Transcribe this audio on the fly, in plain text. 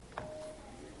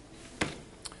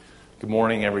Good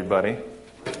morning, everybody.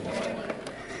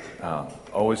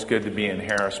 Always good to be in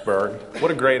Harrisburg. What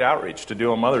a great outreach to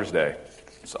do on Mother's Day.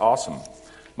 It's awesome.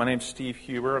 My name's Steve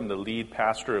Huber. I'm the lead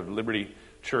pastor of Liberty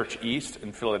Church East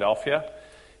in Philadelphia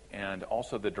and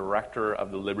also the director of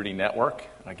the Liberty Network.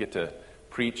 I get to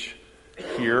preach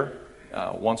here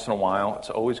once in a while.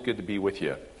 It's always good to be with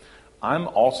you. I'm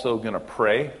also going to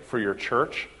pray for your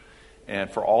church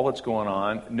and for all that's going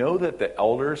on. Know that the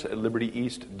elders at Liberty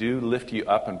East do lift you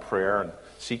up in prayer and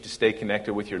seek to stay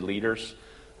connected with your leaders.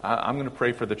 I'm going to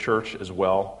pray for the church as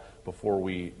well before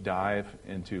we dive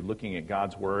into looking at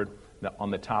God's Word on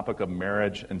the topic of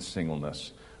marriage and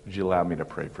singleness. Would you allow me to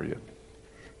pray for you?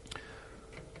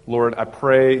 Lord, I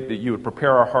pray that you would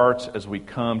prepare our hearts as we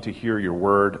come to hear your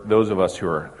Word. Those of us who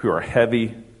are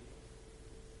heavy,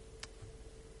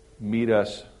 meet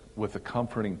us with the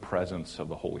comforting presence of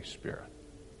the Holy Spirit.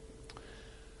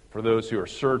 For those who are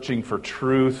searching for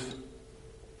truth,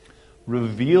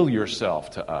 reveal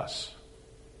yourself to us.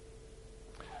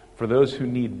 For those who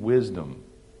need wisdom,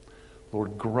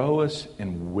 Lord, grow us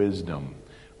in wisdom.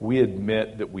 We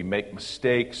admit that we make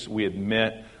mistakes. We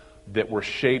admit that we're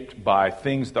shaped by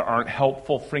things that aren't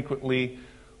helpful frequently.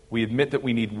 We admit that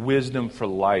we need wisdom for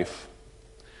life.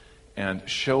 And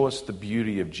show us the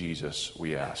beauty of Jesus,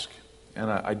 we ask. And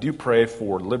I do pray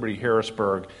for Liberty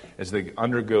Harrisburg as they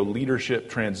undergo leadership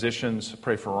transitions. I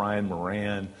pray for Ryan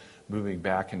Moran moving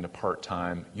back into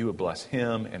part-time. You would bless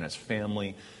him and his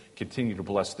family. Continue to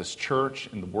bless this church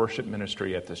and the worship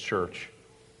ministry at this church.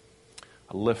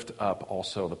 I lift up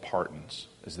also the Partons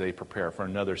as they prepare for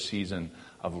another season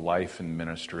of life and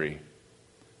ministry.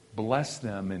 Bless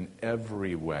them in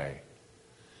every way.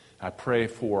 I pray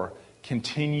for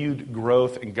continued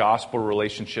growth in gospel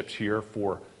relationships here,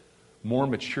 for more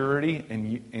maturity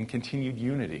and continued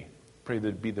unity. Pray that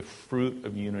it be the fruit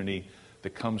of unity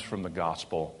that comes from the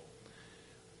gospel.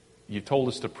 You told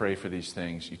us to pray for these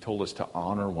things. You told us to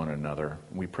honor one another.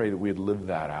 We pray that we'd live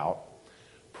that out.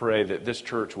 Pray that this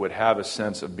church would have a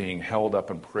sense of being held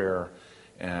up in prayer,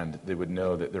 and they would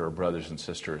know that there are brothers and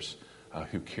sisters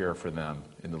who care for them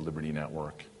in the Liberty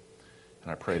Network.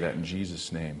 And I pray that in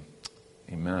Jesus' name.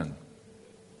 Amen.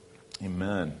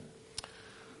 Amen.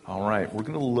 All right, we're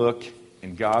going to look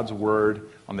in God's Word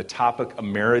on the topic of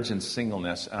marriage and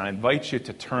singleness. And I invite you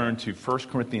to turn to 1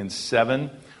 Corinthians 7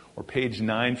 or page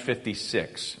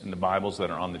 956 in the Bibles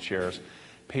that are on the chairs.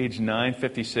 Page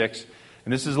 956.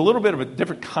 And this is a little bit of a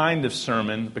different kind of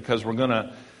sermon because we're going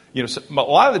to, a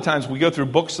lot of the times we go through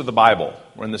books of the Bible.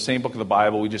 We're in the same book of the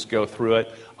Bible. We just go through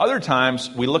it. Other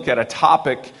times we look at a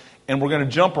topic and we're going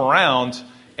to jump around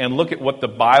and look at what the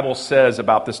Bible says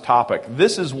about this topic.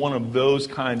 This is one of those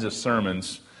kinds of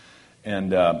sermons.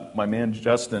 And my man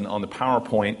Justin on the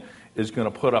PowerPoint is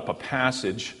going to put up a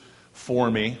passage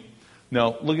for me.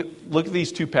 Now, look at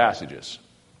these two passages.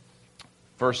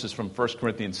 Verses from 1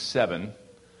 Corinthians 7,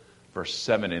 verse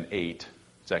 7 and 8.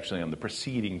 It's actually on the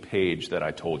preceding page that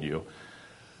I told you.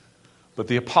 But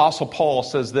the Apostle Paul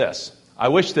says this: I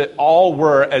wish that all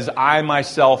were as I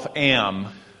myself am,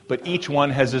 but each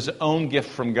one has his own gift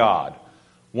from God,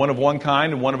 one of one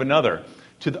kind and one of another.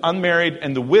 To the unmarried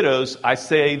and the widows, I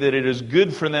say that it is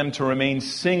good for them to remain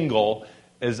single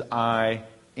as I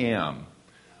am.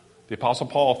 The Apostle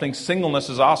Paul thinks singleness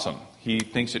is awesome. He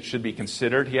thinks it should be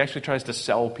considered. He actually tries to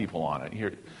sell people on it.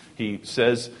 Here, he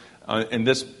says in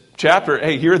this chapter,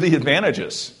 hey, here are the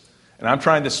advantages. And I'm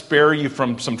trying to spare you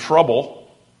from some trouble.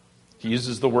 He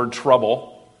uses the word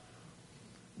trouble.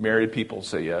 Married people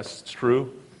say, yes, it's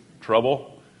true.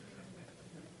 Trouble.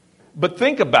 But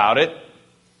think about it.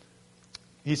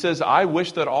 He says, I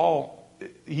wish that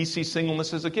he sees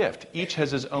singleness as a gift. Each has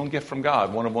his own gift from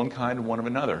God, one of one kind and one of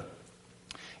another.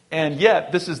 And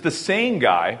yet, this is the same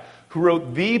guy who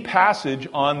wrote the passage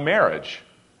on marriage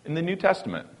in the New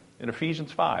Testament, in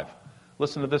Ephesians 5.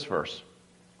 Listen to this verse.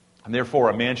 And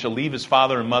therefore, a man shall leave his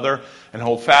father and mother and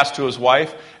hold fast to his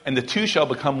wife, and the two shall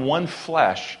become one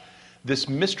flesh. This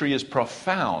mystery is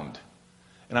profound.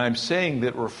 And I'm saying that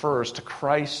it refers to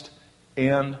Christ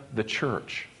and the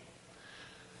church.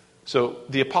 So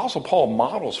the Apostle Paul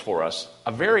models for us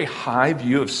a very high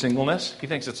view of singleness. He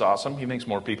thinks it's awesome. He thinks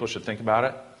more people should think about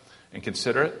it and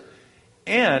consider it.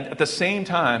 And at the same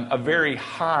time, a very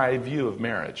high view of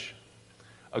marriage.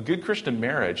 A good Christian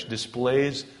marriage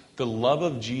displays the love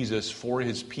of Jesus for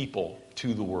his people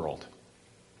to the world.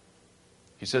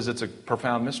 He says it's a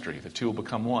profound mystery. The two will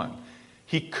become one.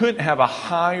 He couldn't have a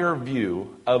higher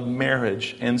view of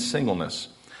marriage and singleness.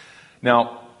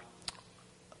 Now,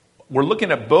 we're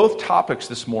looking at both topics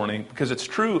this morning because it's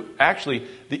true, actually,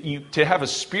 that to have a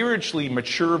spiritually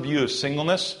mature view of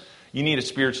singleness, you need a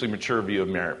spiritually mature view of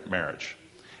marriage.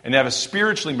 and to have a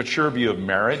spiritually mature view of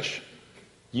marriage,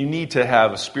 you need to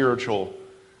have a spiritually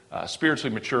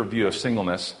mature view of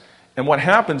singleness. And what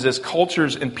happens is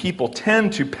cultures and people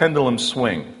tend to pendulum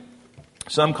swing.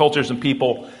 Some cultures and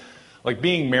people, like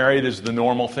being married is the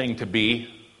normal thing to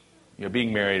be. You know,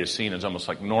 being married is seen as almost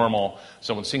like normal.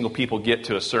 So when single people get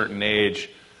to a certain age,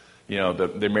 you know,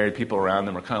 the married people around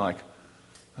them are kind of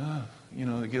like, you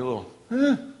know, they get a little,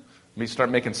 they start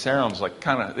making sounds like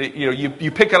kind of, you know,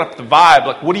 you pick up the vibe,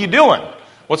 like, what are you doing?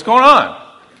 What's going on?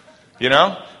 You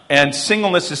know? And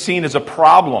singleness is seen as a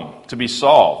problem to be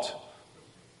solved.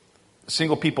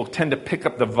 Single people tend to pick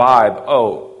up the vibe,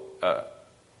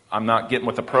 I'm not getting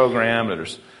with the program,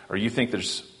 or you think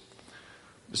there's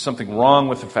something wrong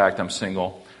with the fact I'm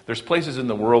single. There's places in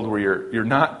the world where you're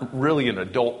not really an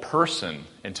adult person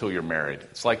until you're married.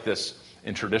 It's like this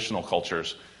in traditional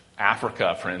cultures.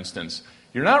 Africa, for instance,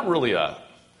 you're not really a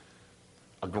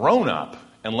grown-up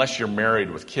unless you're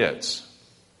married with kids.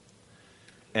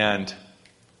 And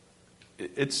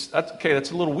that's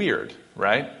a little weird,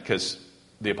 right? Because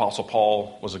the Apostle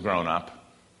Paul was a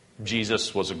grown-up.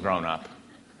 Jesus was a grown-up.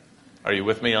 Are you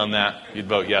with me on that? You'd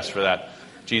vote yes for that.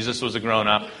 Jesus was a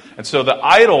grown-up. And so the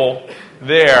idol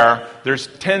there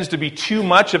tends to be too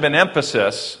much of an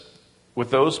emphasis with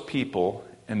those people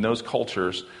and those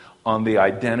cultures on the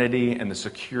identity and the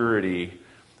security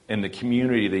and the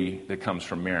community that comes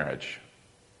from marriage.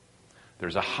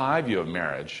 There's a high view of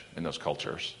marriage in those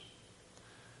cultures,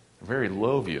 a very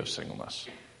low view of singleness.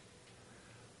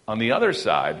 On the other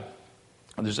side,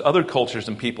 there's other cultures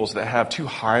and peoples that have too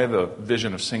high of a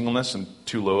vision of singleness and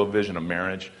too low a vision of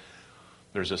marriage.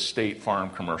 There's a State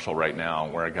Farm commercial right now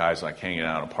where a guy's like hanging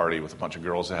out at a party with a bunch of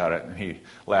girls at it, and he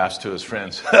laughs to his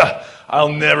friends,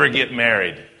 I'll never get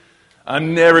married.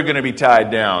 I'm never going to be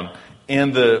tied down.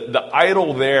 And the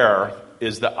idol there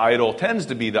tends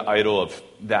to be the idol of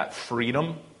that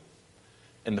freedom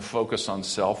and the focus on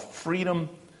self. Freedom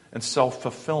and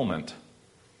self-fulfillment.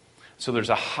 So there's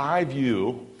a high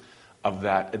view of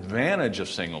that advantage of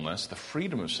singleness, the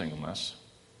freedom of singleness,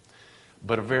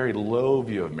 but a very low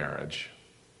view of marriage.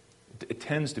 It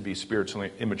tends to be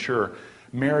spiritually immature.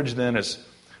 Marriage then is,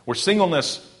 where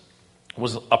singleness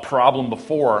was a problem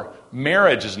before,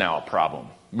 marriage is now a problem.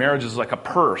 Marriage is like a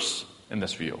purse in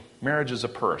this view. Marriage is a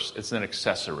purse. It's an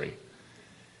accessory.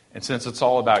 And since it's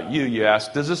all about you, you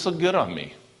ask, does this look good on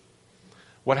me?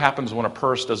 What happens when a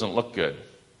purse doesn't look good?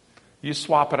 You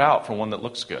swap it out for one that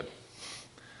looks good.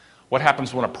 What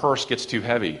happens when a purse gets too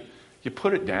heavy? You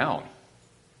put it down.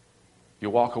 You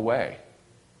walk away.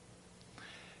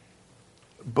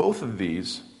 Both of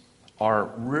these are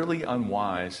really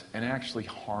unwise and actually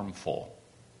harmful.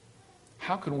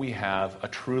 How can we have a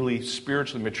truly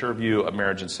spiritually mature view of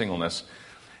marriage and singleness?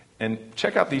 And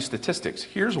check out these statistics.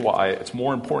 Here's why it's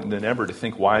more important than ever to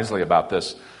think wisely about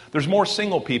this. There's more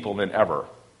single people than ever.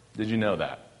 Did you know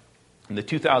that? In the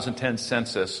 2010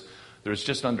 census, there's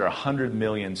just under 100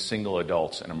 million single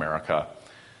adults in America.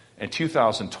 In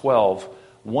 2012,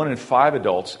 1 in 5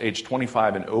 adults aged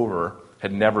 25 and over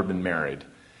had never been married.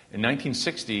 In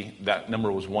 1960, that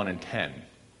number was 1 in 10.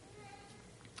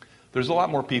 There's a lot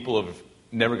more people who have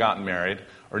never gotten married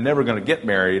or never going to get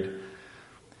married.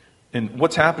 And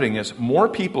what's happening is more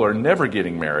people are never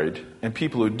getting married, and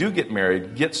people who do get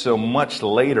married get so much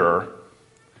later.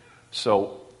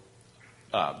 So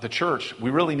the church, we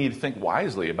really need to think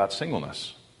wisely about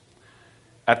singleness.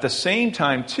 At the same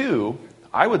time, too,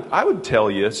 I would tell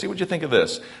you, see what you think of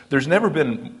this. There's never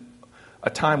been a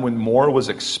time when more was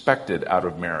expected out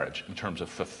of marriage in terms of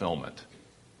fulfillment.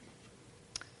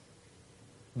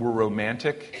 We're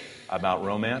romantic about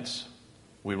romance.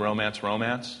 We romance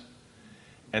romance.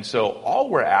 And so all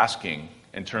we're asking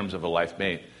in terms of a life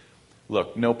mate,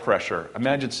 look, no pressure.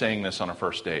 Imagine saying this on a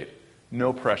first date.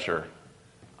 No pressure.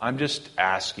 I'm just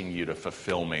asking you to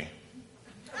fulfill me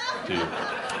to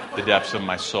the depths of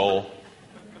my soul.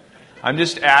 I'm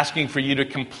just asking for you to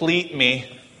complete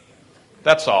me.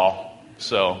 That's all.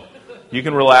 So you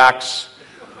can relax.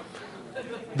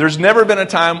 There's never been a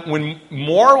time when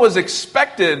more was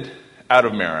expected out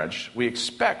of marriage. We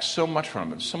expect so much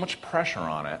from it, so much pressure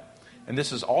on it. And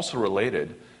this is also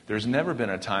related. There's never been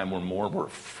a time where more were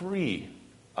free,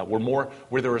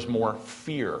 where there was more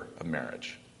fear of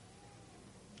marriage.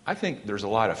 I think there's a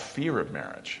lot of fear of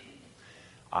marriage.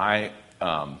 In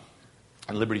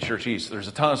Liberty Church East, there's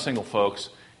a ton of single folks,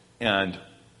 and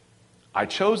I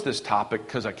chose this topic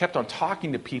because I kept on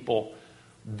talking to people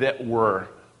that were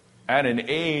at an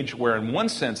age where, in one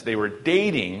sense, they were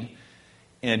dating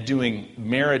and doing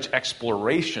marriage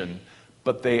exploration,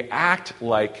 but they act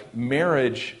like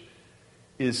marriage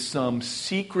is some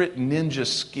secret ninja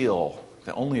skill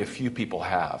that only a few people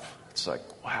have. It's like,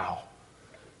 wow,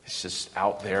 it's just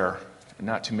out there, and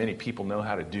not too many people know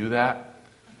how to do that.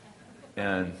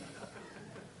 And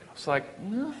it's like,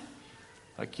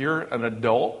 like you're an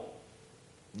adult,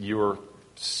 you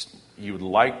would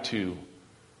like to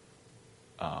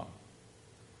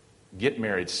get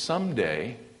married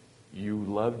someday, you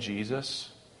love Jesus.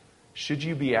 Should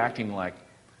you be acting like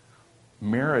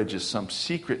marriage is some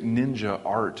secret ninja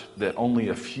art that only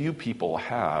a few people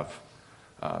have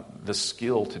the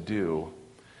skill to do?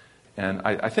 And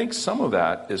I think some of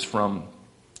that is from,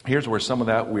 here's where some of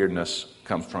that weirdness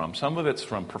comes from. Some of it's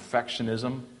from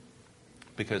perfectionism,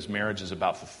 because marriage is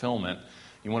about fulfillment.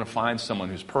 You want to find someone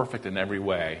who's perfect in every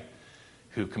way,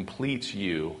 who completes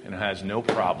you and has no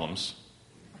problems.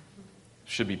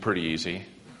 Should be pretty easy.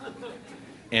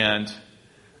 And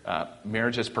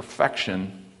marriage is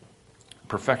perfectionism.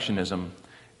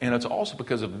 And it's also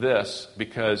because of this,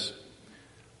 because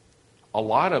a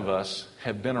lot of us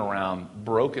have been around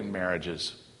broken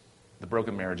marriages, the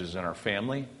broken marriages in our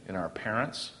family, in our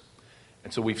parents.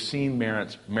 And so we've seen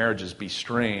marriages be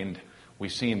strained.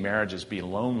 We've seen marriages be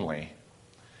lonely.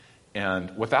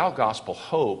 And without gospel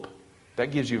hope,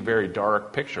 that gives you a very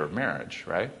dark picture of marriage,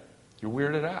 right? You're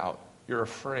weirded out. You're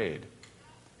afraid.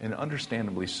 And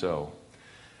understandably so.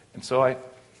 And so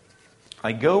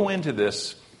I go into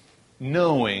this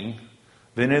knowing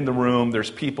that in the room there's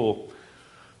people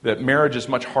that marriage is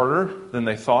much harder than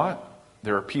they thought.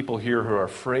 There are people here who are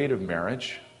afraid of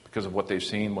marriage because of what they've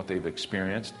seen, what they've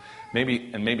experienced.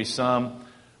 Maybe some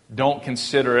don't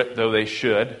consider it, though they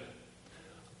should.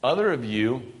 Other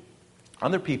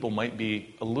people might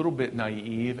be a little bit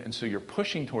naive, and so you're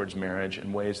pushing towards marriage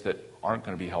in ways that aren't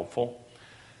going to be helpful.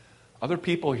 Other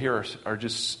people here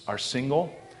are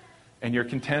single, and you're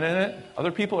content in it.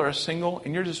 Other people are single,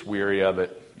 and you're just weary of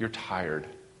it. You're tired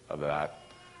of that.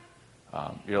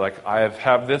 You're like, I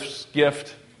have this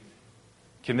gift.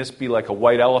 Can this be like a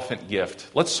white elephant gift?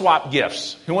 Let's swap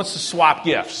gifts. Who wants to swap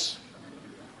gifts?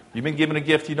 You've been given a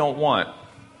gift you don't want.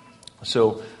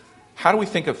 So how do we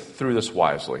think through this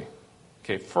wisely?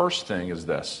 Okay, first thing is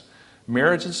this.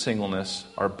 Marriage and singleness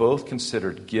are both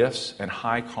considered gifts and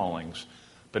high callings,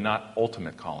 but not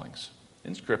ultimate callings.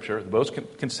 In Scripture, they're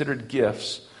both considered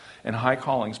gifts and high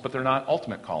callings, but they're not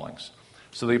ultimate callings.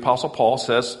 So the Apostle Paul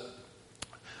says,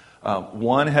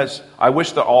 I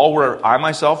wish that all were I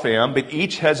myself am, but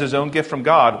each has his own gift from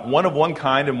God, one of one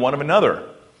kind and one of another.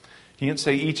 He didn't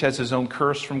say each has his own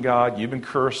curse from God. You've been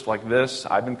cursed like this.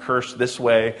 I've been cursed this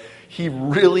way. He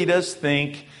really does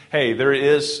think, hey, there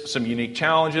is some unique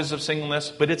challenges of singleness,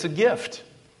 but it's a gift.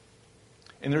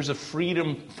 And there's a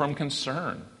freedom from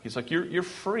concern. He's like, you're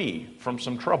free from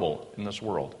some trouble in this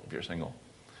world if you're single.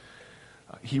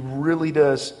 He really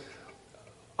does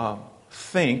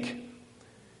think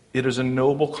it is a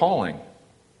noble calling.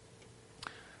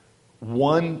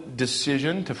 One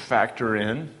decision to factor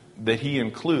in that he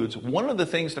includes, one of the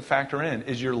things to factor in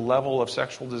is your level of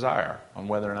sexual desire on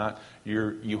whether or not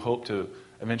you hope to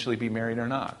eventually be married or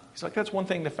not. He's like, that's one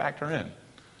thing to factor in.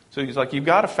 So he's like, you've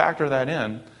got to factor that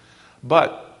in.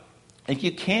 But if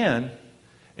you can,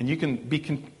 and you can be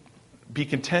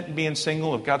content in being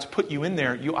single, if God's put you in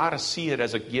there, you ought to see it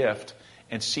as a gift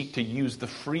and seek to use the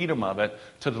freedom of it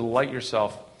to delight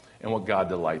yourself in what God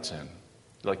delights in.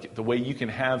 Like the way you can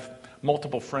have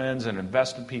multiple friends and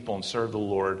invest in people and serve the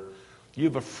Lord, you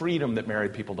have a freedom that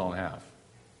married people don't have.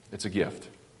 It's a gift.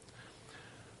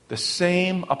 The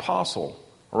same apostle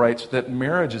writes that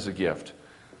marriage is a gift,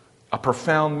 a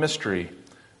profound mystery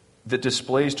that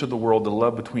displays to the world the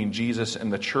love between Jesus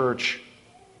and the church.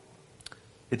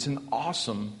 It's an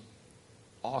awesome,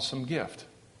 awesome gift.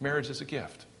 Marriage is a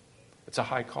gift. It's a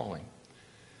high calling.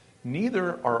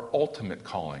 Neither are ultimate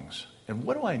callings. And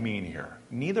what do I mean here?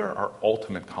 Neither are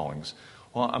ultimate callings.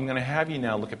 Well, I'm going to have you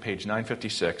now look at page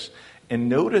 956 and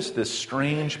notice this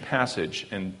strange passage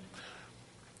in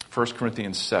 1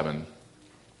 Corinthians 7,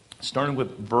 starting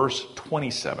with verse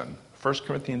 27. 1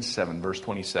 Corinthians 7, verse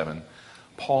 27.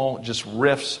 Paul just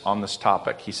riffs on this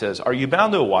topic. He says, "Are you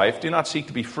bound to a wife? Do not seek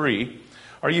to be free.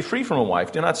 Are you free from a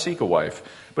wife? Do not seek a wife.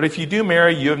 But if you do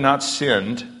marry, you have not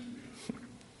sinned."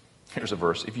 Here's a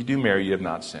verse. If you do marry, you have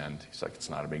not sinned. He's like, it's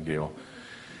not a big deal.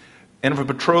 "And if a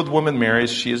betrothed woman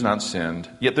marries, she has not sinned.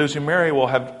 Yet those who marry will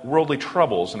have worldly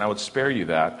troubles, and I would spare you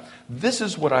that. This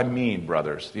is what I mean,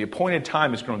 brothers. The appointed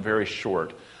time has grown very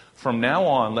short. From now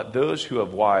on, let those who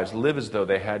have wives live as though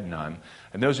they had none,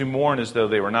 and those who mourn as though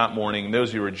they were not mourning, and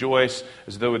those who rejoice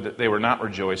as though they were not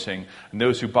rejoicing, and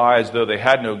those who buy as though they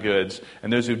had no goods,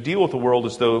 and those who deal with the world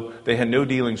as though they had no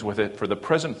dealings with it, for the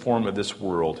present form of this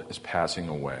world is passing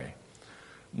away."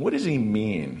 What does he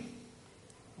mean?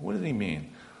 What does he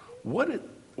mean?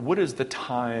 what is the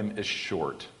time is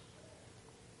short?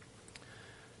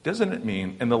 Doesn't it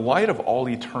mean, in the light of all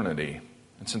eternity,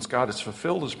 and since God has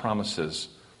fulfilled his promises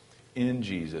in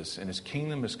Jesus and his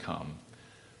kingdom has come,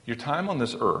 your time on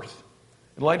this earth,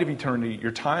 in light of eternity,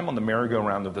 your time on the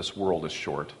merry-go-round of this world is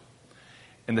short.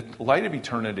 In the light of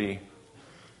eternity,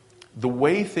 the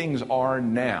way things are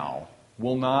now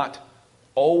will not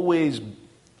always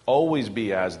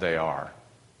be as they are.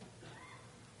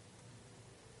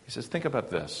 He says, think about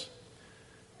this.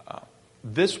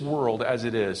 This world as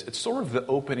it is, it's sort of the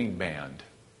opening band.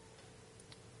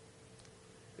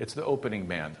 It's the opening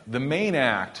band. The main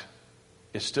act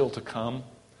is still to come.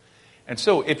 And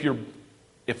so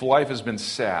if life has been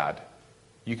sad,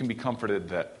 you can be comforted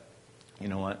that, you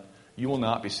know what, you will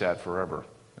not be sad forever.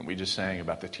 And we just sang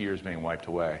about the tears being wiped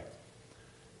away.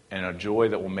 And a joy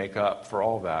that will make up for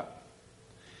all that.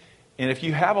 And if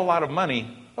you have a lot of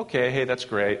money, okay, hey, that's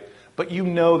great. But you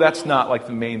know that's not like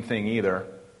the main thing either.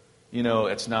 You know,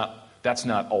 that's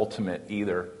not ultimate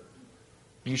either.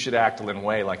 You should act in a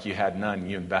way like you had none.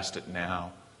 You invest it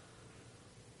now.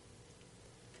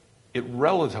 It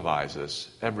relativizes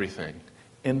everything.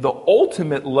 And the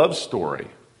ultimate love story,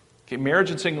 okay,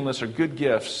 marriage and singleness are good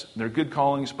gifts. They're good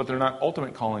callings, but they're not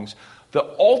ultimate callings. The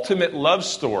ultimate love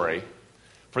story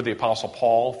for the Apostle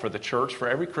Paul, for the church, for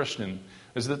every Christian,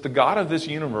 is that the God of this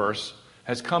universe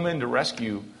has come in to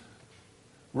rescue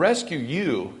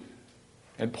you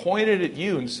and pointed at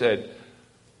you and said,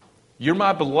 you're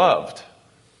my beloved,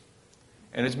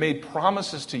 and has made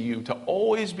promises to you to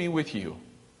always be with you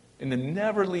and to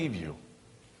never leave you.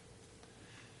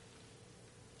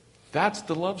 That's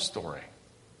the love story.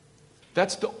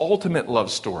 That's the ultimate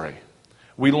love story.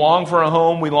 We long for a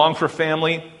home, we long for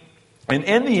family, and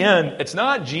in the end, it's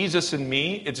not Jesus and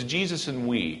me, it's Jesus and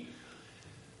we.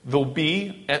 There'll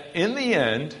be, in the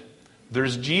end,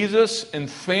 there's Jesus and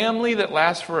family that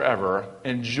lasts forever,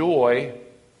 and joy.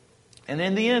 And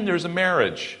in the end, there's a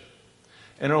marriage.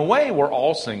 And in a way, we're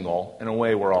all single. In a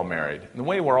way, we're all married. In a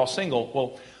way, we're all single.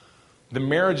 Well, the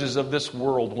marriages of this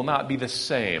world will not be the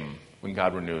same when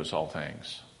God renews all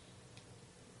things.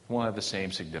 It won't have the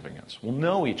same significance. We'll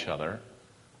know each other,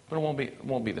 but it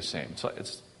won't be the same. So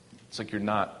it's like you're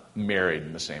not married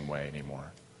in the same way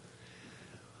anymore.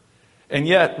 And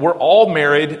yet, we're all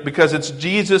married because it's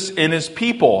Jesus and his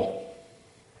people.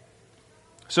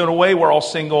 So in a way, we're all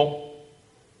single.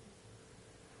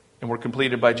 And we're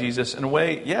completed by Jesus. In a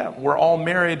way, yeah, we're all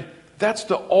married. That's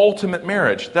the ultimate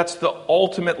marriage. That's the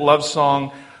ultimate love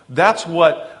song. That's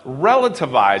what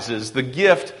relativizes the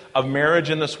gift of marriage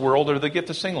in this world or the gift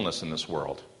of singleness in this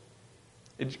world.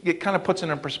 It kind of puts it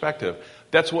in perspective.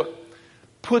 That's what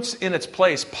puts in its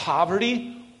place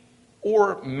poverty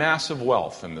or massive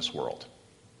wealth in this world.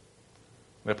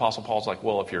 The Apostle Paul's like,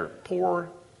 well, if you're poor,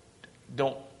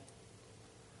 don't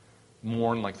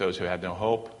mourn like those who have no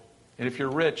hope. And if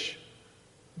you're rich,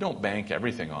 don't bank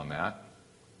everything on that.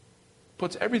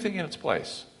 Puts everything in its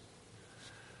place.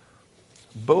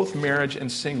 Both marriage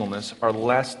and singleness are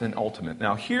less than ultimate.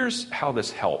 Now, here's how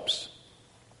this helps.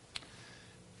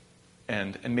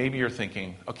 And maybe you're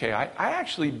thinking, okay, I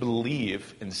actually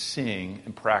believe and sing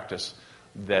and practice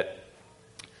that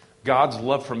God's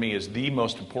love for me is the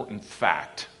most important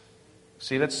fact.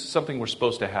 See, that's something we're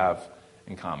supposed to have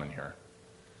in common here.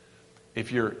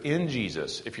 If you're in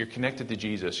Jesus, if you're connected to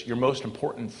Jesus, your most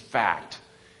important fact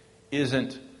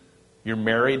isn't your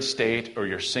married state or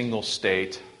your single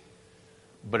state,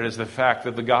 but it is the fact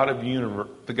that the God of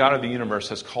the universe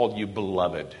has called you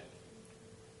beloved.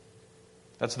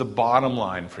 That's the bottom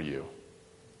line for you.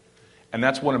 And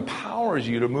that's what empowers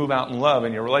you to move out in love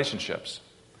in your relationships.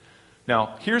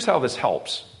 Now, here's how this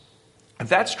helps. If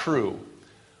that's true,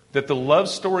 that the love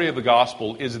story of the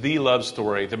gospel is the love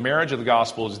story, the marriage of the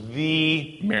gospel is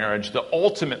the marriage, the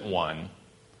ultimate one,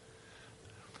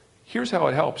 here's how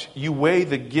it helps. You weigh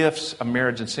the gifts of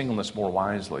marriage and singleness more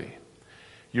wisely.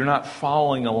 You're not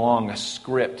following along a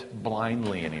script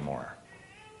blindly anymore.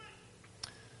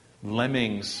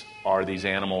 Lemmings are these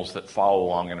animals that follow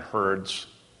along in herds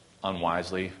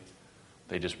unwisely.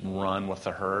 They just run with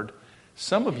the herd.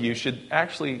 Some of you should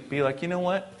actually be like, you know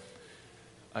what?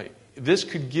 This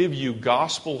could give you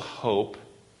gospel hope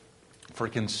for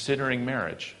considering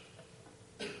marriage.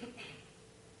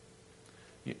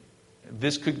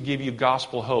 This could give you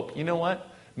gospel hope. You know what?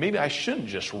 Maybe I shouldn't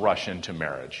just rush into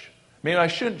marriage. Maybe I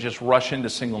shouldn't just rush into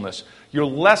singleness. You're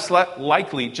less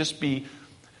likely just be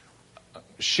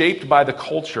shaped by the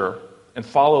culture and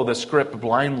follow the script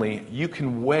blindly. You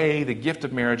can weigh the gift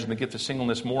of marriage and the gift of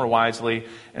singleness more wisely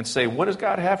and say, what does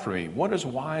God have for me? What is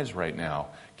wise right now,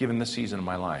 given this season of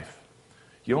my life?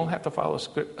 You don't have to follow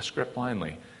a script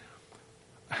blindly.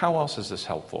 how else is this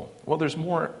helpful? Well, there's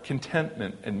more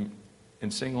contentment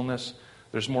in singleness.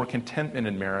 There's more contentment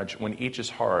in marriage when each is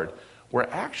hard. We're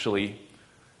actually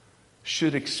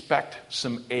should expect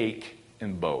some ache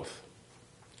in both.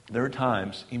 There are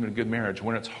times, even in a good marriage,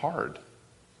 when it's hard.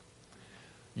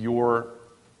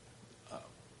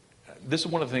 This is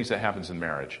one of the things that happens in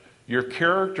marriage. Your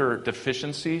character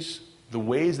deficiencies, the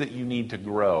ways that you need to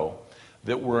grow,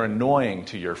 that were annoying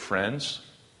to your friends,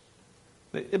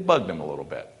 it bugged them a little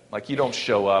bit. Like you don't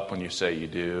show up when you say you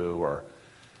do, or,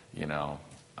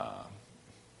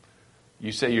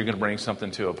 you say you're going to bring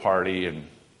something to a party and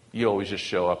you always just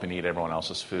show up and eat everyone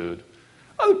else's food.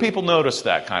 Other people notice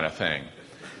that kind of thing.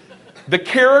 The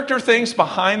character things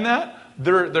behind that,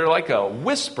 they're like a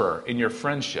whisper in your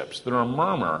friendships. They're a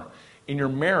murmur. In your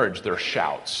marriage, they're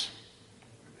shouts.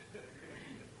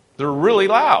 They're really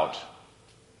loud.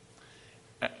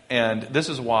 And this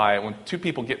is why when two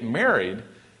people get married,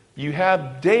 you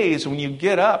have days when you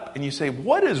get up and you say,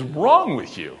 what is wrong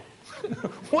with you?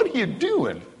 What are you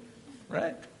doing?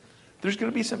 Right? There's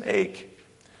going to be some ache.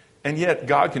 And yet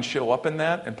God can show up in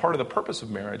that. And part of the purpose of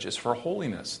marriage is for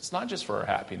holiness. It's not just for our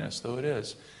happiness, though it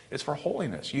is. It's for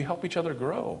holiness. You help each other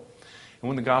grow. And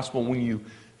when the gospel, when you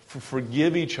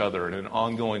forgive each other in an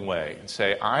ongoing way and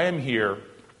say, I am here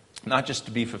not just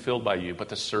to be fulfilled by you, but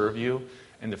to serve you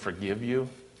and to forgive you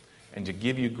and to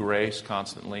give you grace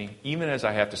constantly, even as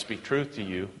I have to speak truth to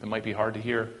you that might be hard to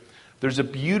hear. There's a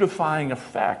beautifying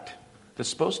effect that's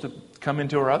supposed to come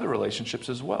into our other relationships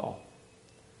as well.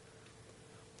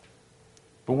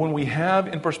 But when we have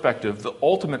in perspective the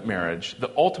ultimate marriage,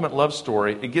 the ultimate love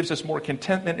story, it gives us more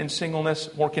contentment in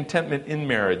singleness, more contentment in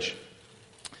marriage.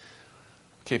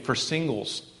 Okay, for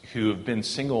singles who have been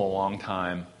single a long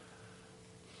time,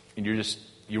 and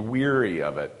you're weary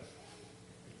of it.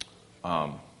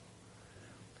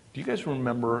 Do you guys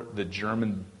remember the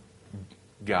German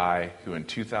guy who in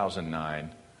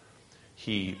 2009,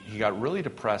 he got really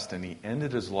depressed and he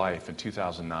ended his life in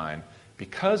 2009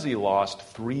 because he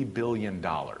lost $3 billion.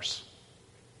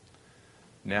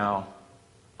 Now,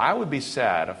 I would be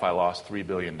sad if I lost $3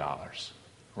 billion,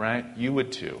 right? You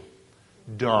would too.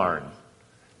 Darn.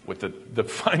 With the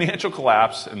financial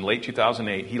collapse in late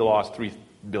 2008, he lost $3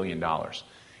 billion.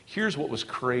 Here's what was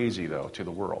crazy, though, to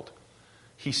the world.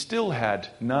 He still had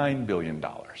 $9 billion.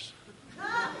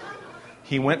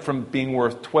 He went from being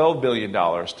worth $12 billion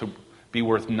to be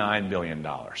worth $9 billion.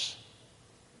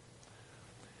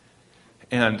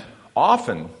 And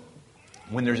often,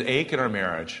 when there's ache in our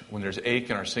marriage, when there's ache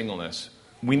in our singleness,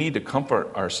 we need to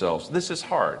comfort ourselves. This is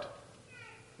hard.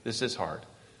 This is hard.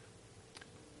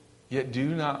 Yet do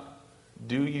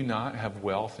you not have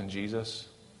wealth in Jesus?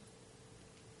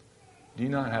 Do you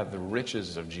not have the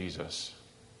riches of Jesus?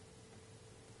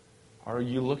 Are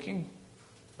you looking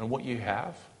at what you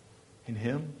have in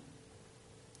Him?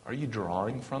 Are you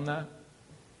drawing from that?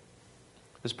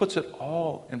 This puts it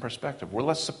all in perspective. We're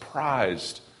less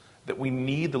surprised that we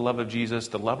need the love of Jesus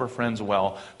to love our friends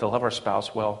well, to love our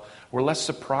spouse well. We're less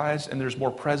surprised, and there's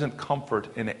more present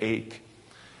comfort in ache.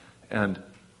 And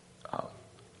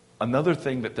another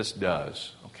thing that this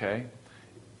does, okay,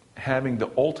 having the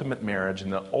ultimate marriage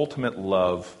and the ultimate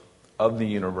love of the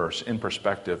universe in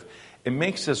perspective, it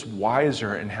makes us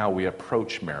wiser in how we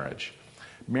approach marriage.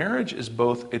 Marriage is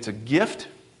both, it's a gift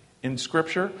in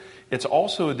Scripture, it's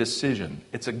also a decision.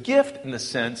 It's a gift in the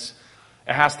sense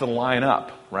it has to line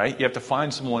up, right? You have to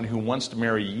find someone who wants to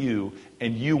marry you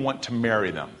and you want to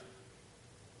marry them,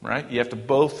 right? You have to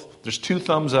both, there's two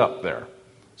thumbs up there.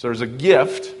 So there's a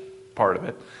gift part of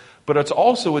it, but it's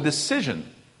also a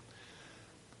decision.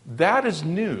 That is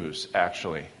news,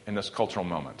 actually, in this cultural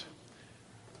moment.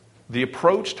 The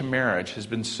approach to marriage has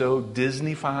been so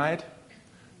Disney-fied.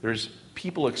 There's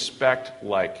people expect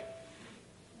like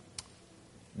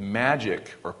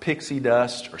magic or pixie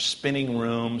dust or spinning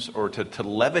rooms or to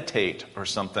levitate or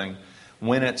something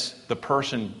when it's the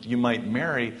person you might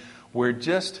marry.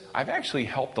 I've actually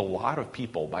helped a lot of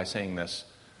people by saying this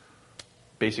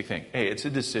basic thing. Hey, it's a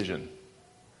decision.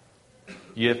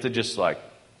 You have to just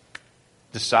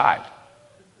decide.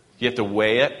 You have to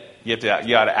weigh it. You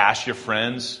got to ask your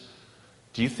friends,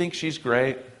 do you think she's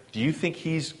great? Do you think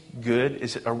he's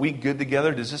good? Are we good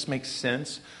together? Does this make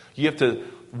sense? You have to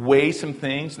weigh some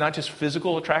things, not just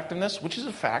physical attractiveness, which is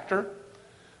a factor,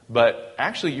 but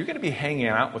actually you're going to be hanging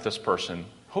out with this person,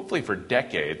 hopefully for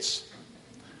decades.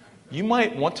 You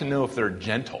might want to know if they're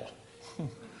gentle.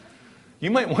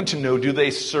 You might want to know, do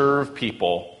they serve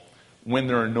people when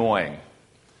they're annoying?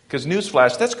 Because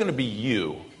newsflash, that's going to be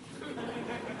you.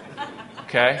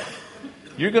 Okay?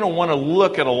 You're going to want to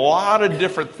look at a lot of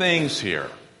different things here.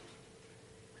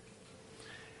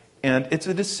 And it's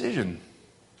a decision.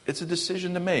 It's a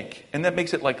decision to make. And that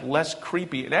makes it like less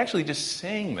creepy. And actually just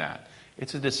saying that,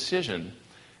 it's a decision,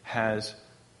 has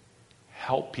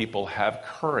helped people have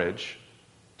courage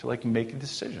to like make a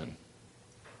decision.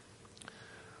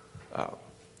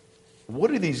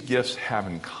 What do these gifts have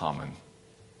in common?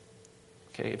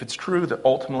 Okay, if it's true that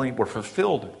ultimately we're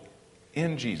fulfilled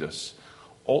in Jesus,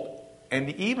 and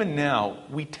even now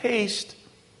we taste,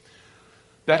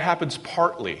 that happens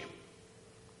partly.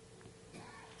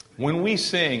 When we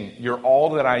sing, "You're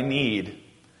all that I need,"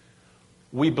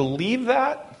 we believe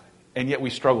that, and yet we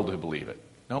struggle to believe it,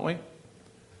 don't we?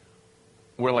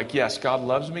 We're like, yes, God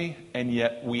loves me, and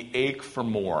yet we ache for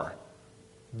more.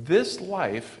 This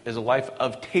life is a life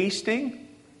of tasting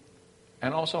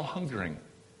and also hungering.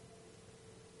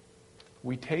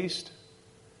 We taste,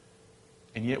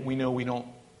 and yet we know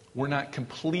we're not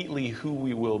completely who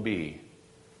we will be.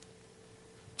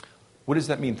 What does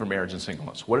that mean for marriage and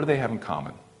singleness? What do they have in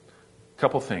common? A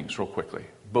couple things real quickly.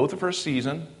 Both are for a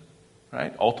season,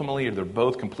 right? Ultimately, they're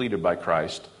both completed by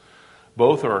Christ.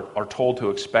 Both are told to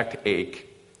expect ache.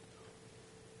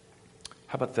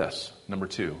 How about this? Number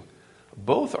 2.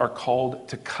 Both are called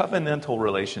to covenantal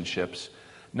relationships,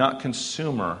 not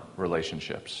consumer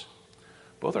relationships.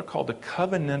 Both are called to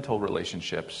covenantal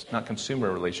relationships, not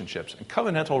consumer relationships. And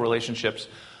covenantal relationships,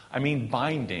 I mean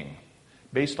binding,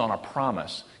 based on a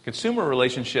promise. Consumer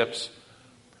relationships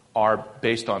are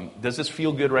based on, does this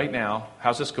feel good right now?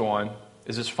 How's this going?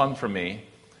 Is this fun for me?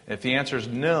 And if the answer is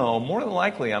no, more than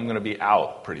likely I'm going to be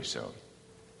out pretty soon.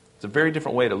 It's a very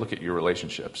different way to look at your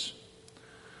relationships.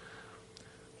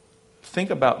 Think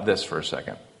about this for a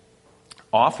second.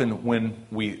 Often when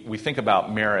we think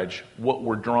about marriage, what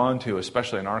we're drawn to,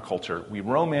 especially in our culture, we're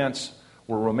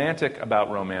romantic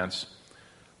about romance.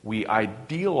 We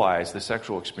idealize the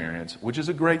sexual experience, which is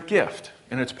a great gift,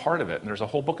 and it's part of it. And there's a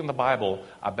whole book in the Bible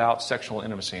about sexual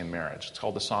intimacy in marriage. It's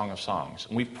called the Song of Songs.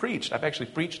 And I've actually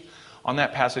preached on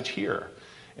that passage here.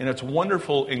 And it's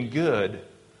wonderful and good.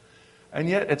 And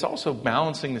yet it's also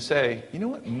balancing to say, you know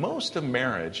what? Most of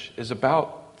marriage is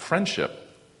about friendship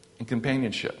and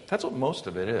companionship. That's what most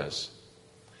of it is.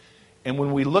 And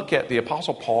when we look at the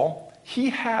Apostle Paul,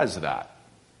 he has that.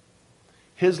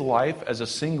 His life as a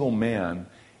single man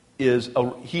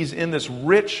he's in this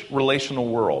rich relational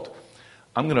world.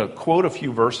 I'm going to quote a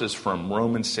few verses from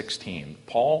Romans 16.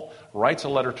 Paul writes a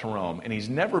letter to Rome, and he's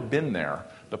never been there,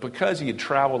 but because he had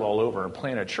traveled all over and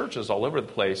planted churches all over the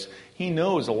place, he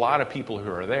knows a lot of people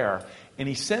who are there, and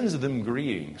he sends them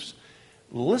greetings.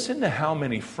 Listen to how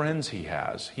many friends he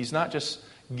has. He's not just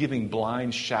giving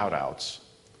blind shout-outs.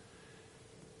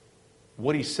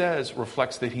 What he says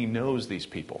reflects that he knows these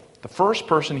people. The first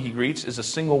person he greets is a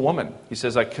single woman. He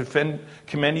says, I commend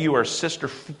to you our sister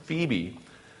Phoebe,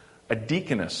 a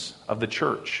deaconess of the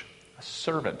church, a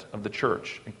servant of the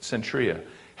church in Centuria.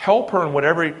 Help her in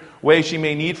whatever way she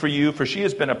may need for you, for she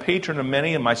has been a patron of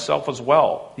many and myself as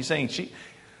well. He's saying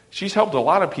she's helped a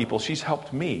lot of people. She's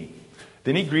helped me.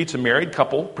 Then he greets a married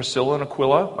couple, Priscilla and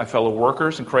Aquila, my fellow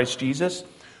workers in Christ Jesus,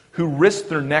 who risked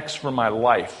their necks for my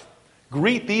life.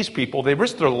 Greet these people. They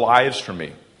risked their lives for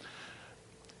me.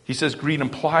 He says, greet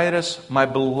Ampliatus, my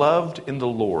beloved in the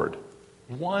Lord,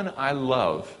 one I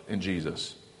love in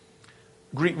Jesus.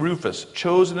 Greet Rufus,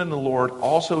 chosen in the Lord,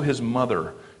 also his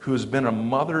mother, who has been a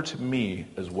mother to me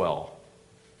as well.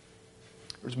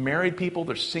 There's married people,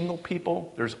 there's single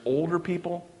people, there's older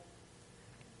people.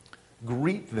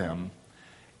 Greet them.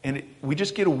 And we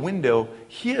just get a window.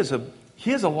 He has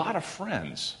a lot of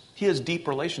friends. He has deep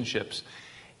relationships.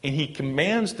 And he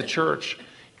commands the church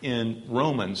in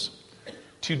Romans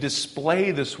to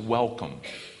display this welcome.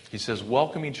 He says,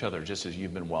 welcome each other just as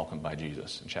you've been welcomed by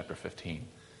Jesus in chapter 15.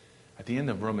 At the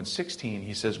end of Romans 16,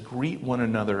 he says, greet one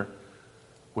another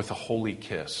with a holy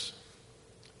kiss.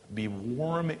 Be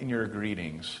warm in your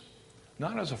greetings,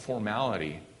 not as a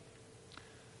formality,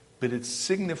 but it's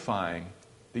signifying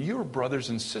that you're brothers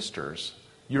and sisters.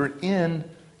 You're in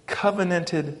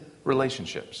covenanted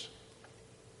relationships.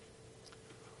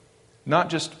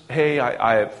 Not just, hey,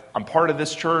 I'm part of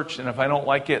this church, and if I don't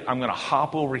like it, I'm going to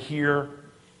hop over here.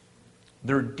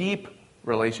 They're deep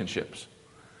relationships.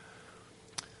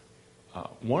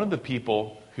 One of the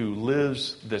people who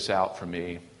lives this out for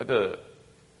me, the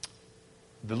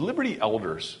Liberty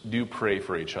elders do pray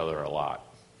for each other a lot.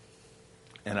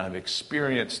 And I've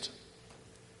experienced,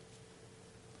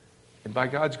 and by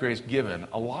God's grace given,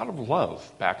 a lot of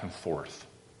love back and forth.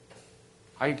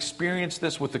 I experienced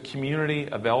this with the community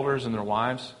of elders and their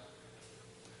wives.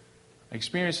 I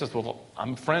experienced this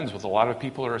I'm friends with a lot of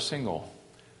people who are single.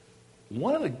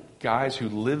 One of the guys who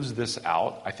lives this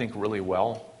out, I think really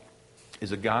well,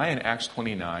 is a guy in Acts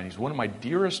 29. He's one of my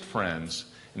dearest friends,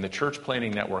 in the church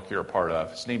planting network you're a part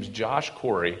of. His name's Josh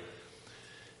Corey.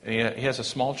 And he has a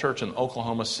small church in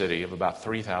Oklahoma City of about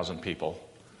 3,000 people.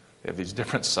 They have these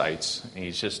different sites. And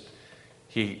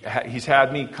he's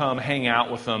had me come hang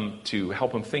out with them to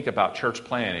help him think about church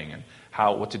planting and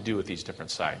what to do with these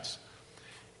different sites.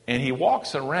 And he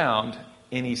walks around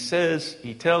and he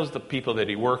tells the people that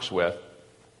he works with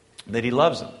that he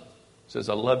loves them. He says,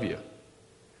 I love you.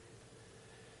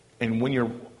 And when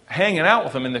you're hanging out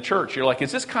with them in the church, you're like,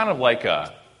 is this kind of like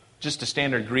just a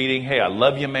standard greeting? Hey, I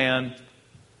love you, man.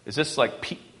 Is this like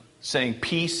saying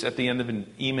peace at the end of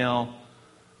an email?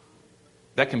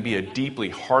 That can be a deeply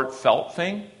heartfelt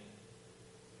thing.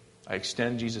 I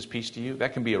extend Jesus' peace to you.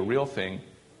 That can be a real thing.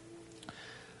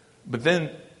 But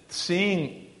then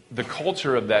seeing the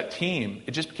culture of that team,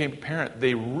 it just became apparent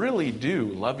they really do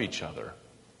love each other.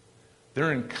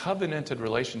 They're in covenanted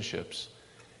relationships.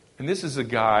 And this is a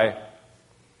guy,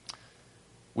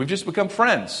 we've just become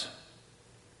friends.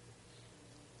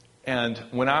 And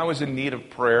when I was in need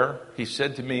of prayer, he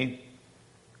said to me,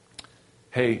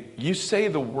 hey, you say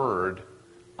the word,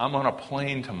 I'm on a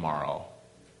plane tomorrow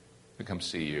to come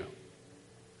see you.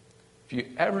 If you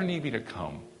ever need me to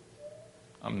come,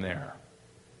 I'm there.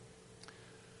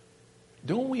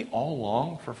 Don't we all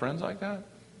long for friends like that?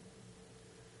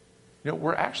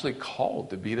 We're actually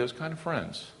called to be those kind of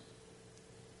friends.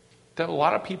 To have a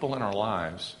lot of people in our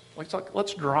lives,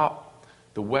 let's drop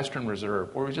the Western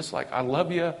Reserve, where we're just like, I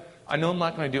love you. I know I'm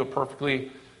not going to do it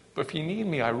perfectly, but if you need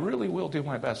me, I really will do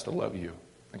my best to love you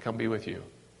and come be with you.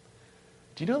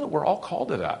 Do you know that we're all called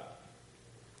to that?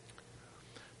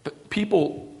 But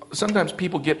sometimes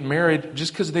people get married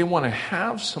just because they want to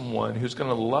have someone who's going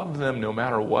to love them no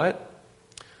matter what.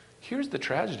 Here's the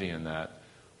tragedy in that.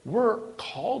 We're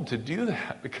called to do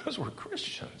that because we're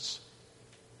Christians.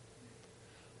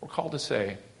 We're called to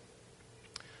say,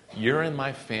 you're in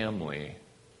my family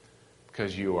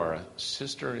because you are a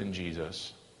sister in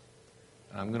Jesus,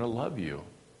 and I'm going to love you.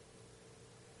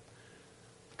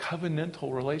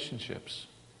 Covenantal relationships.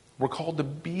 We're called to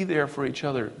be there for each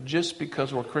other just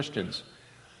because we're Christians.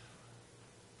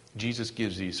 Jesus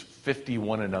gives these 50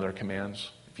 one another commands.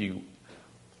 If you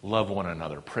love one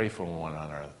another, pray for one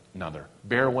another,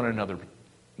 bear one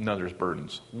another's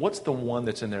burdens. What's the one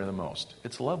that's in there the most?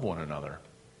 It's love one another.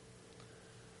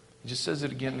 He just says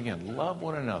it again and again. Love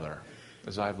one another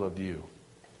as I've loved you.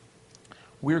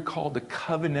 We're called to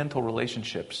covenantal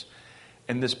relationships.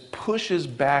 And this pushes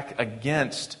back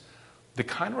against the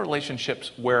kind of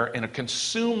relationships where in a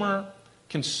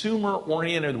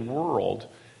consumer-oriented world,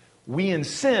 we in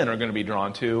sin are going to be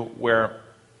drawn to, where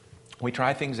we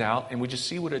try things out and we just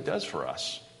see what it does for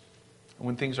us. And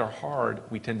when things are hard,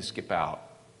 we tend to skip out.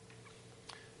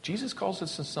 Jesus calls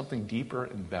us to something deeper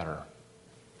and better.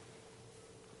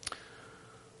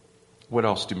 What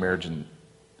else do marriage and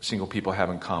single people have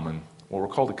in common? Well, we're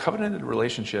called to covenanted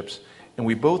relationships, and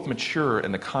we both mature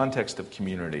in the context of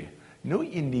community. You know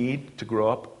what you need to grow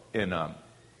up in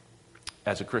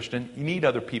as a Christian? You need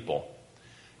other people.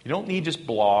 You don't need just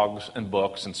blogs and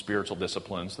books and spiritual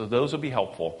disciplines, though those will be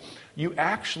helpful. You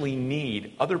actually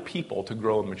need other people to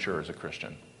grow and mature as a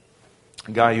Christian.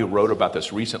 A guy who wrote about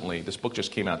this recently, this book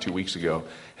just came out 2 weeks ago,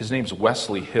 his name's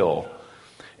Wesley Hill,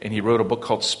 and he wrote a book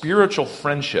called Spiritual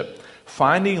Friendship: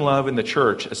 Finding Love in the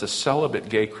Church as a Celibate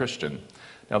Gay Christian.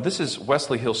 Now, this is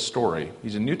Wesley Hill's story.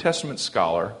 He's a New Testament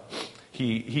scholar.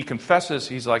 He confesses,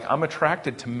 he's like, I'm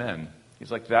attracted to men.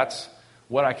 He's like, that's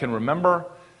what I can remember.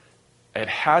 It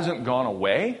hasn't gone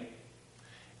away.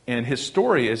 And his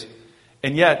story is,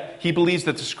 and yet he believes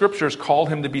that the scriptures called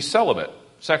him to be celibate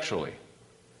sexually.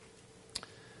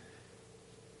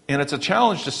 And it's a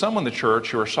challenge to some in the church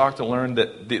who are shocked to learn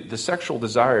that the sexual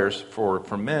desires for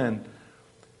men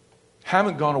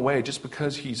haven't gone away just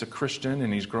because he's a Christian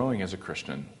and he's growing as a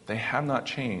Christian. They have not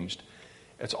changed.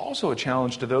 It's also a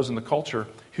challenge to those in the culture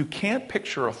who can't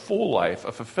picture a full life,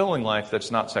 a fulfilling life that's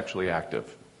not sexually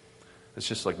active. It's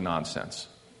just like nonsense.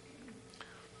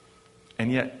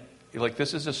 And yet, like,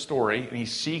 this is a story, and he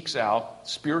seeks out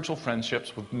spiritual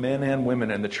friendships with men and women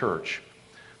in the church.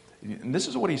 And this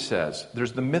is what he says.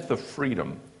 There's the myth of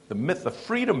freedom. The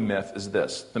freedom myth is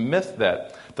this: the myth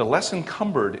that the less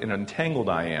encumbered and entangled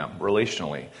I am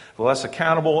relationally, the less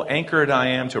accountable, anchored I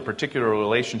am to a particular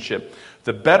relationship,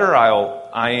 the better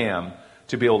I am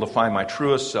to be able to find my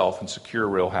truest self and secure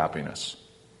real happiness.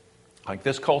 Like,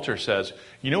 this culture says,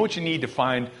 you know what you need to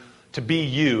find to be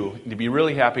you, and to be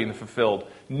really happy and fulfilled?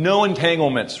 No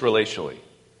entanglements relationally.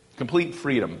 Complete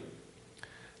freedom.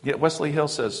 Yet Wesley Hill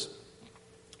says,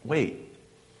 wait.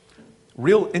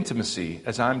 Real intimacy,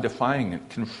 as I'm defining it,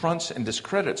 confronts and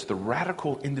discredits the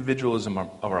radical individualism of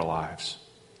our lives.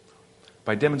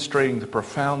 by demonstrating the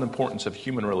profound importance of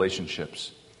human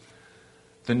relationships.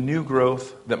 The new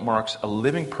growth that marks a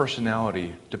living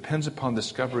personality depends upon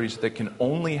discoveries that can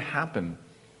only happen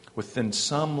within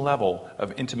some level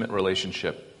of intimate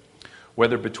relationship,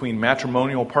 whether between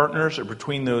matrimonial partners or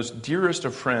between those dearest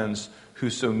of friends who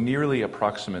so nearly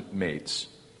approximate mates.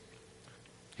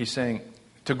 He's saying,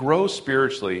 to grow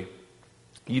spiritually,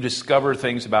 you discover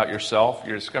things about yourself.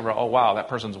 You discover, oh wow, that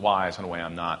person's wise in a way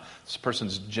I'm not. This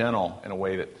person's gentle in a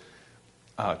way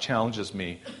that challenges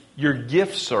me. Your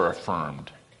gifts are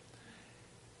affirmed.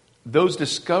 Those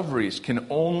discoveries can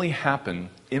only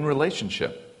happen in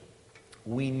relationship.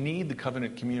 We need the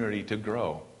covenant community to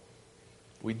grow.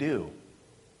 We do.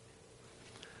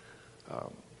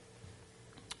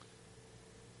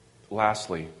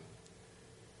 Lastly,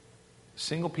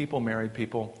 single people, married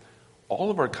people, all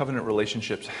of our covenant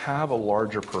relationships have a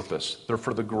larger purpose. They're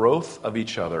for the growth of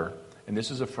each other, and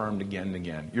this is affirmed again and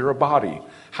again. You're a body.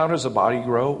 How does a body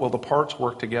grow? Well, the parts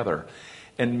work together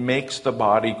and makes the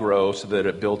body grow so that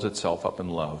it builds itself up in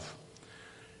love.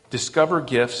 Discover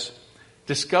gifts.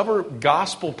 Discover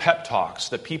gospel pep talks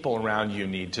that people around you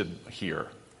need to hear.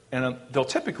 And they'll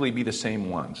typically be the same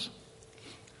ones.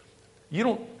 You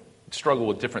don't struggle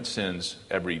with different sins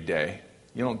every day.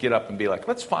 You don't get up and be like,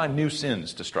 let's find new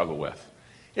sins to struggle with.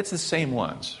 It's the same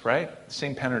ones, right? The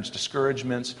same patterns,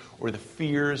 discouragements, or the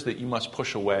fears that you must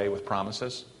push away with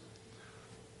promises.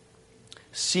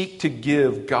 Seek to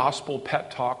give gospel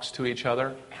pep talks to each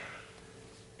other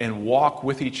and walk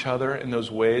with each other in those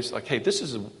ways. Like, hey, this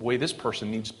is the way this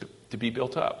person needs to be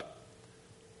built up.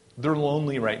 They're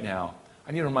lonely right now.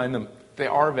 I need to remind them they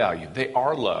are valued. They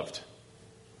are loved.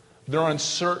 They're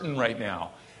uncertain right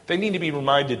now. They need to be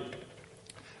reminded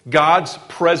God's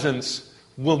presence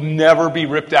will never be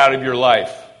ripped out of your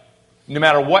life. No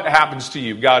matter what happens to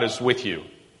you, God is with you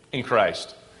in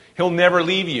Christ. He'll never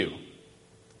leave you.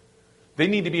 They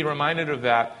need to be reminded of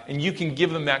that, and you can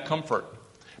give them that comfort.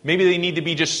 Maybe they need to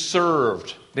be just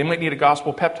served. They might need a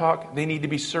gospel pep talk. They need to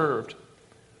be served.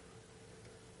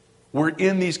 We're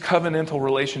in these covenantal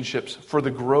relationships for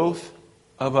the growth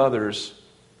of others.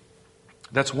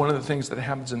 That's one of the things that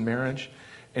happens in marriage.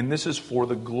 And this is for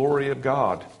the glory of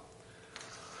God.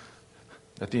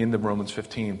 At the end of Romans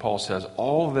 15, Paul says,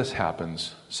 all of this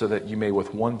happens so that you may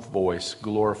with one voice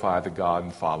glorify the God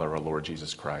and Father of our Lord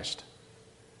Jesus Christ.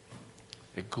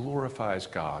 It glorifies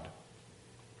God.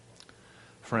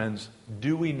 Friends,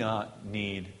 do we not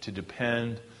need to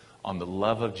depend on the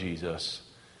love of Jesus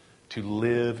to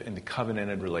live in the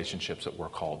covenanted relationships that we're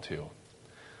called to?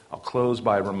 I'll close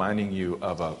by reminding you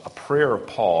of a prayer of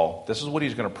Paul. This is what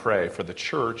he's going to pray for the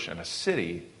church and a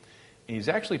city. And he's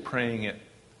actually praying it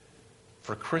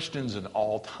for Christians in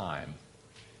all time.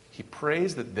 He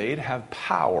prays that they'd have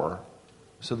power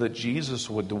so that Jesus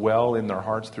would dwell in their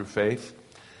hearts through faith.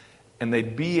 And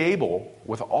they'd be able,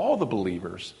 with all the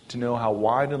believers, to know how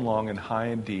wide and long and high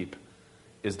and deep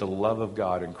is the love of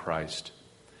God in Christ.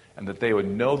 And that they would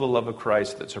know the love of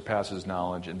Christ that surpasses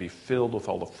knowledge and be filled with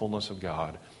all the fullness of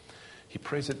God. He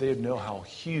prays that they would know how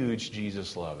huge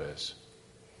Jesus' love is.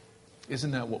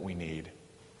 Isn't that what we need?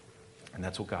 And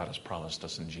that's what God has promised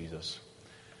us in Jesus.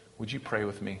 Would you pray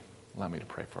with me? Allow me to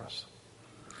pray for us.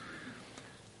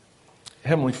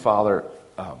 Heavenly Father,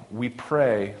 we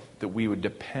pray that we would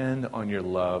depend on your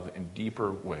love in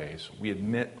deeper ways. We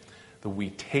admit that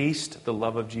we taste the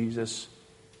love of Jesus,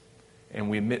 and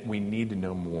we admit we need to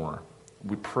know more.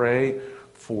 We pray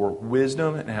for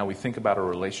wisdom in how we think about our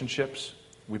relationships.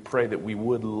 We pray that we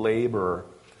would labor,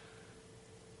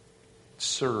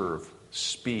 serve,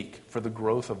 speak for the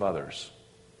growth of others.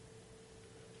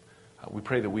 We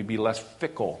pray that we be less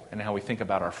fickle in how we think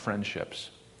about our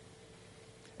friendships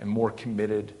and more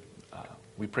committed.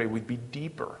 We pray we'd be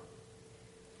deeper.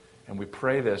 And we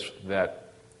pray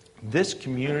that this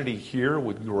community here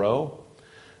would grow.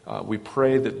 We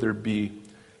pray that there'd be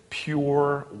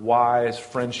pure, wise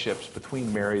friendships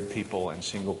between married people and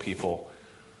single people.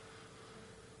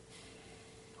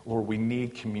 Lord, we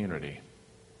need community.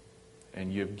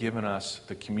 And you've given us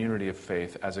the community of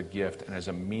faith as a gift and as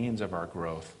a means of our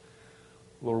growth.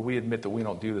 Lord, we admit that we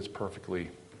don't do this perfectly.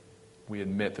 We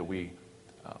admit that we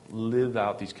live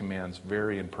out these commands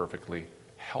very imperfectly.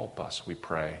 Help us, we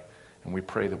pray. And we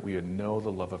pray that we would know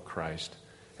the love of Christ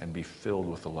and be filled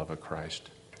with the love of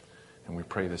Christ. And we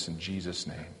pray this in Jesus'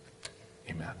 name.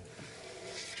 Amen.